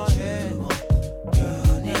anything that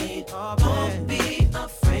you need, don't be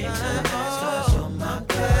afraid to ask, cause you're my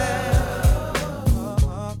girl.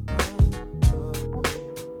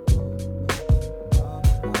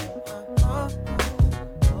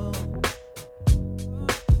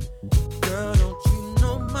 Girl, don't you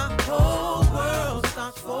know my whole world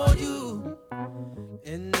starts for you.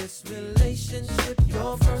 In this relationship,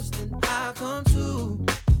 you're first and I come too.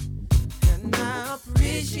 And I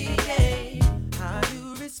appreciate how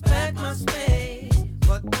you respect my space.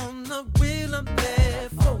 But on the real, I'm there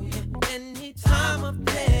for you any time of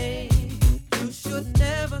day. You should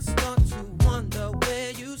never start to wonder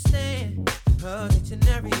where you stand. Cause each and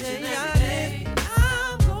every day I live,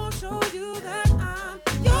 I'm gonna show you that I'm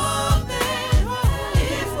your man.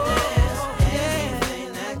 If there's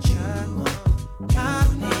anything that you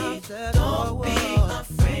need, don't be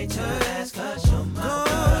afraid to ask, cause you're my girl.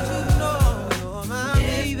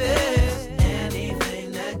 If there's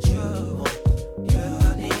anything that you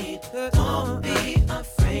need, don't be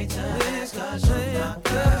afraid to ask, cause you're my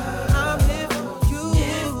girl. I'm here for you.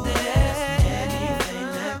 If there's anything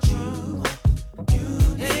that you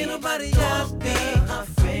need, ain't nobody else, be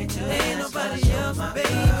afraid to ask, ain't nobody else,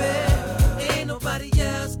 baby. Ain't nobody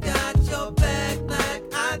else got your back like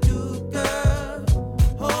I do, girl.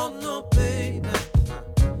 Oh no, baby.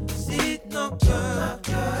 See, no, girl.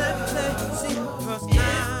 Let me tell you, see, cause I'm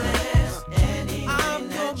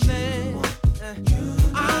your man.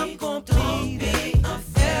 I'm gonna be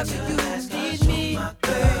wherever you need me,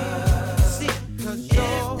 baby. See, cause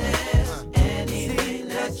you're anything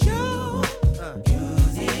that you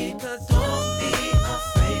need, cause don't be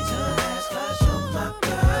afraid to ask, cause you're my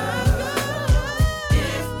girl.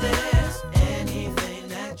 If there's anything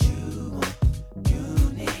that you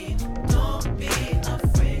need, don't be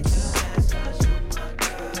afraid to ask, cause you're my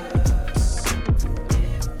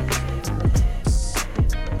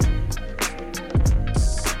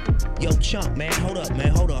Yo, Chunk, man, hold up,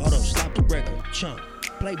 stop the record. Chunk,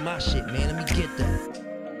 play my shit, man, let me get that.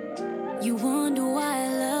 You wonder why I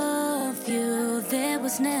love you. There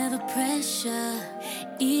was never pressure.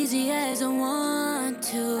 Easy as I want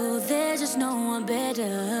to. There's just no one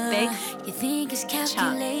better. Big You think it's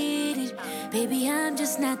calculated. Baby, I'm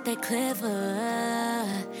just not that clever.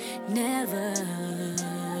 Never.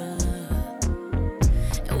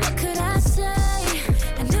 And what could I say?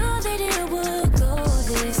 I knew that it would go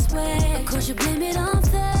this way. Of course you blame it on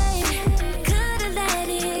fate. Could've let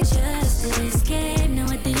it just escape.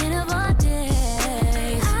 Now at the end of our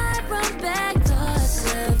day, I run back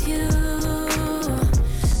thoughts of you.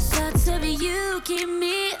 Thoughts of you keep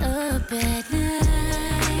me up at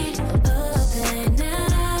night. Up at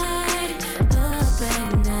night. Up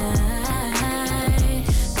at night.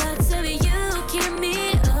 Thoughts of you keep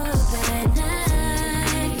me up at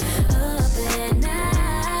night. Up at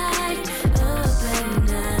night. Up at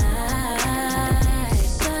night.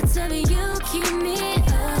 Thoughts of you keep me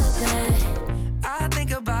up at. I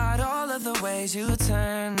think about all of the ways you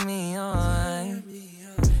turn me on.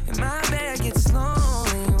 And my bed gets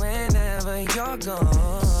lonely whenever you're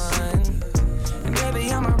gone. And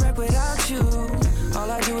baby, I'm a wreck without you. All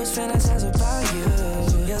I do is fantasize about you.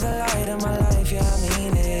 You're the light of my life, yeah, I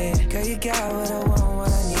mean it. Girl, you got what I want, what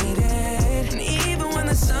I needed. And even when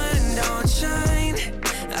the sun don't shine,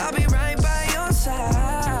 I'll be right by your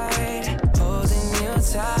side, holding you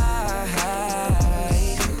tight.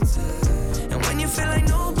 And when you feel like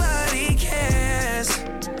nobody cares,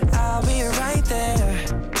 I'll be right there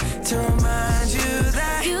to remind you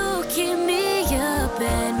that You keep me up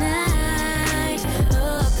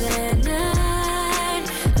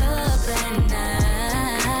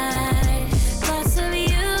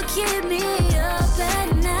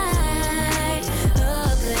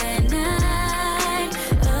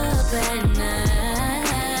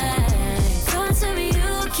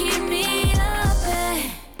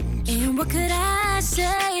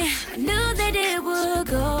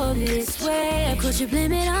Would you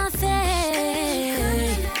blame it on fate?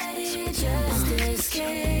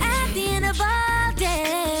 At the end of all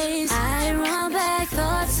days, I run back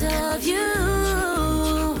thoughts of you.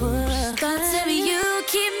 Thoughts of you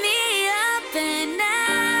keep me up at night.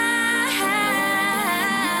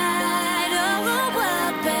 Oh,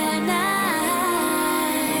 up at night.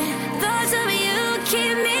 Thoughts of you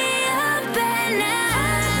keep me up at night.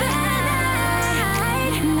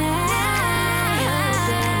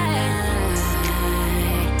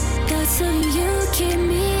 Thoughts of you keep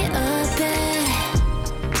me up at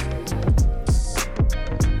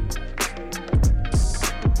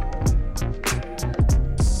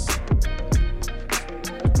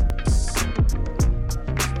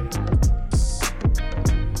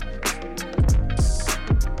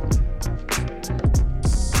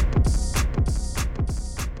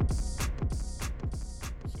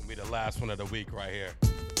Last one of the week right here.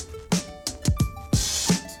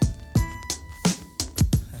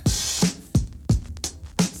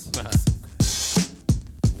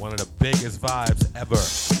 One of the biggest vibes ever.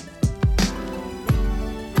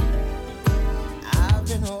 I've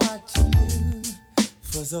been watching you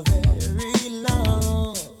for so very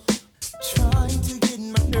long, trying to get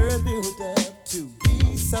my nerve built up to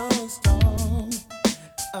be so strong.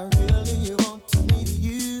 I really want to meet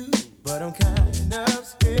you, but I'm kind of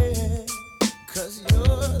scared, 'cause you're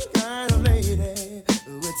the kind of lady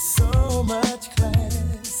with so much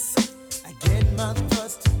class. I get my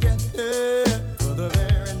thoughts together for the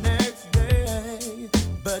very next day,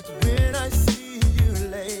 but when I see you,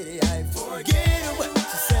 lady, I forget what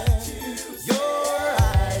you said. Your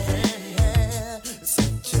eyes and hair,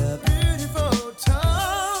 such a beautiful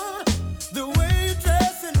tone. The way you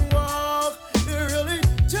dress and walk, it really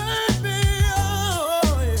turns me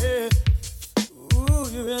on, yeah. Ooh,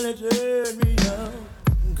 you really turn me on.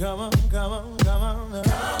 Come on, come on, come on.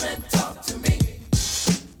 Come and talk to me.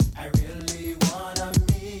 I really wanna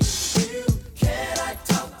meet you. Can I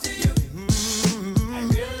talk to you? I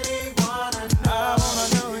really wanna know. I wanna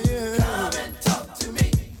know you. Come and talk to me.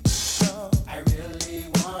 I really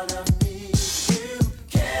wanna meet you.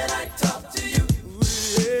 Can I talk to you?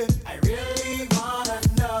 I really wanna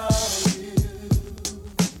know you.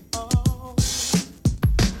 Oh,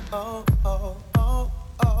 oh, oh,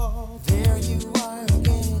 oh. There you are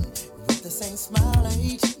again, with the same smile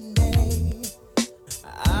each day.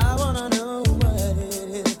 I wanna know what it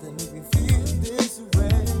is that makes me feel this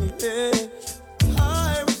way.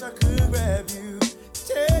 I wish I could grab you,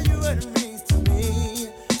 tell you what it means to me,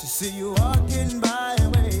 to see you walking by a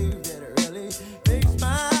wave that really makes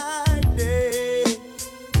my day.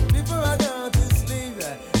 Before I go to sleep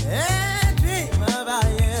and dream about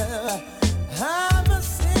you, I'm a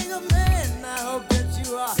single man, I hope that you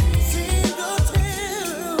are single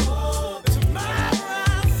too. Tomorrow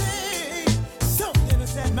I'll say something to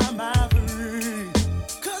set my mind free,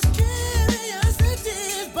 'cause curiosity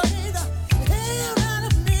is burning the hell out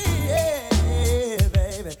of me, yeah,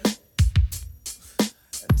 baby.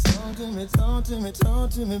 Talk to me, talk to me, talk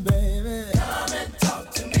to me, baby. Come and talk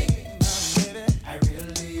to me, my baby. I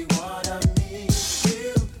really wanna meet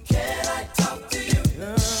you. Can I talk to you?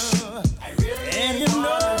 I really and you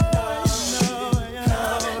know,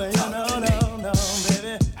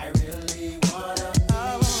 baby. I really wanna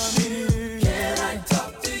meet you. Can I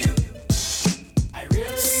talk to you? I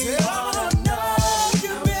really wanna know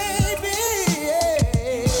you, baby.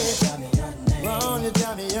 Won't you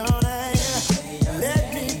tell me your name? Let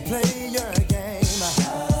me play your game.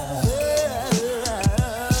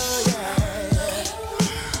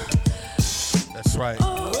 That's right.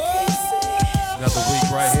 Another week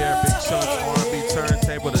right here. Big Chunk, R&B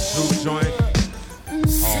turntable, the juke joint.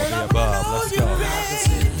 All the above. Let's go.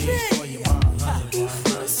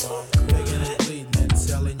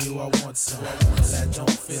 Telling you I want some that don't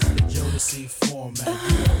fit the Jodeci format. You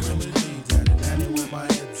don't really need that. And with my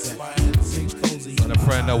head's at. My head's cozy. Let a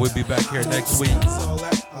friend know we'll be back here next week. I'll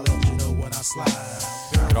let you know when I slide.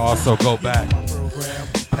 And also go back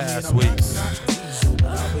past weeks.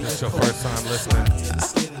 If it's your first time listening.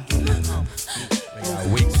 We got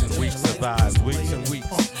weeks and weeks of vibes. Weeks and weeks.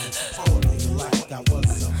 Like that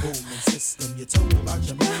was a booming system. You told me about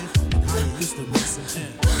your man and how you used to mix him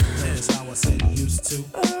in. That's how I said used to.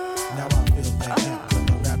 Now I feel like that when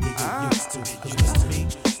the rap you get used to. 'Cause with me,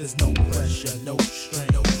 there's no pressure, no strain.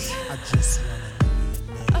 I just wanna know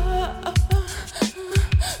your name.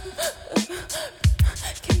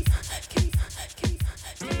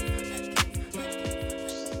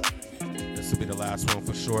 This will be the last one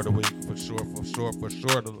for sure the week. For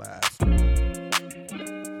sure the last.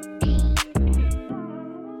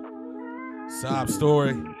 Sob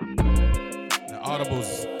Story. The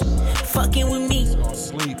Audibles. Fucking with me. It's gonna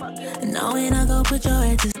sleep. Knowing I go put your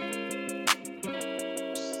head to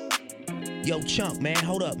Yo, Chunk, man,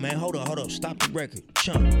 hold up. Stop the record.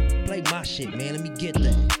 Chunk, play my shit, man. Let me get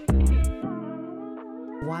that.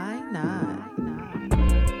 Why not?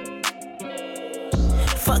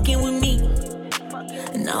 fucking with me.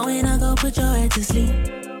 Knowing I go put your head to sleep.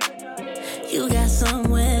 You got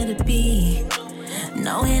somewhere to be.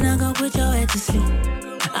 Knowing I go put your head to sleep.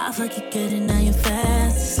 I fuck you good and now you're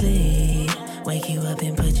fast asleep. Wake you up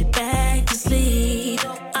and put you back to sleep.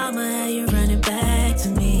 I'ma have you running back to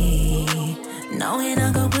me. Knowing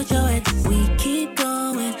I go put your head to sleep. We keep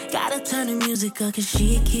going. Gotta turn the music up cause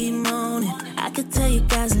she keep moaning. I could tell you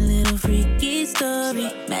guys a little freaky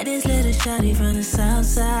story. Met this little shawty from the south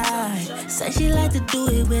side. Said she like to do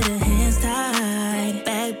it with her hands tied.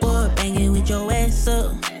 Backboard banging with your ass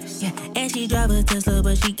up. Yeah, and she drive a Tesla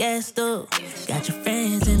but she gassed up. Got your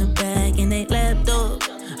friends in the back and they lapped up.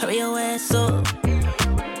 Hurry your ass up.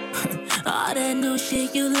 All that new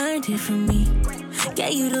shit you learned it from me.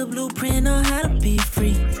 Gave you the blueprint on how to be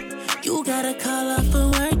free. You gotta call off for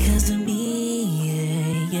work cause of me.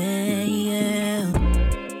 Yeah.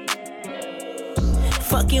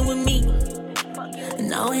 Fucking with me.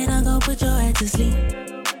 Knowing I gon' put your head to sleep.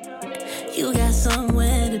 You got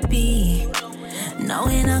somewhere to be.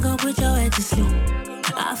 Knowing I gon' put your head to sleep.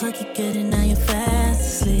 I fuck you good and now you're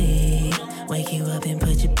fast asleep. Wake you up and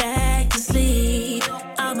put you back to sleep.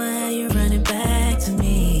 I'ma have you running back to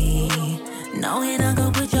me. Knowing I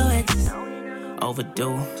gon' put your head to sleep.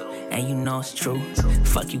 Overdue, and you know it's true.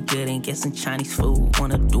 Fuck you good and get some Chinese food.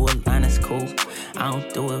 Wanna do a line that's cool. I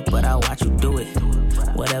don't do it, but I watch you do it.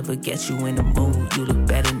 Whatever gets you in the mood, you look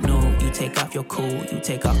better new. You take off your cool, you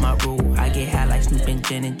take off my rule. I get high like Snoop and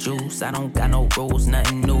gin and juice. I don't got no rules,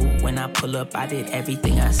 nothing new. When I pull up, I did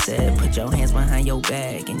everything I said. Put your hands behind your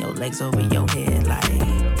back and your legs over your head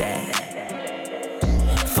like that.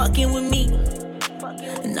 Fucking with me.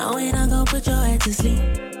 Knowing I gon' put your head to sleep.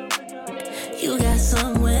 You got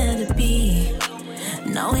somewhere to be.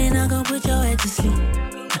 Knowing I gon' put your head to sleep.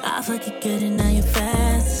 I fuck you good and now you're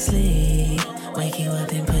fast asleep. Wake you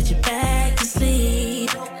up and put you back to sleep.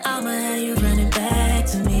 I'ma have you running back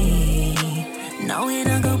to me. Knowing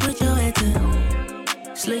I gon' put your head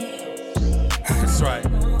to sleep. That's right.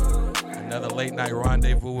 Another late night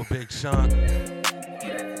rendezvous with Big Sean.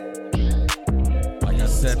 Like I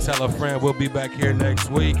said, tell a friend we'll be back here next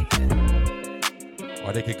week.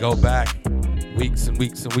 Or they could go back weeks and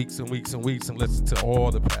weeks and weeks and weeks and weeks and listen to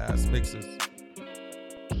all the past mixes.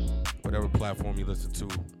 Whatever platform you listen to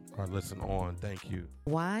or listen on. Thank you.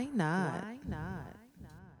 Why not? Why not?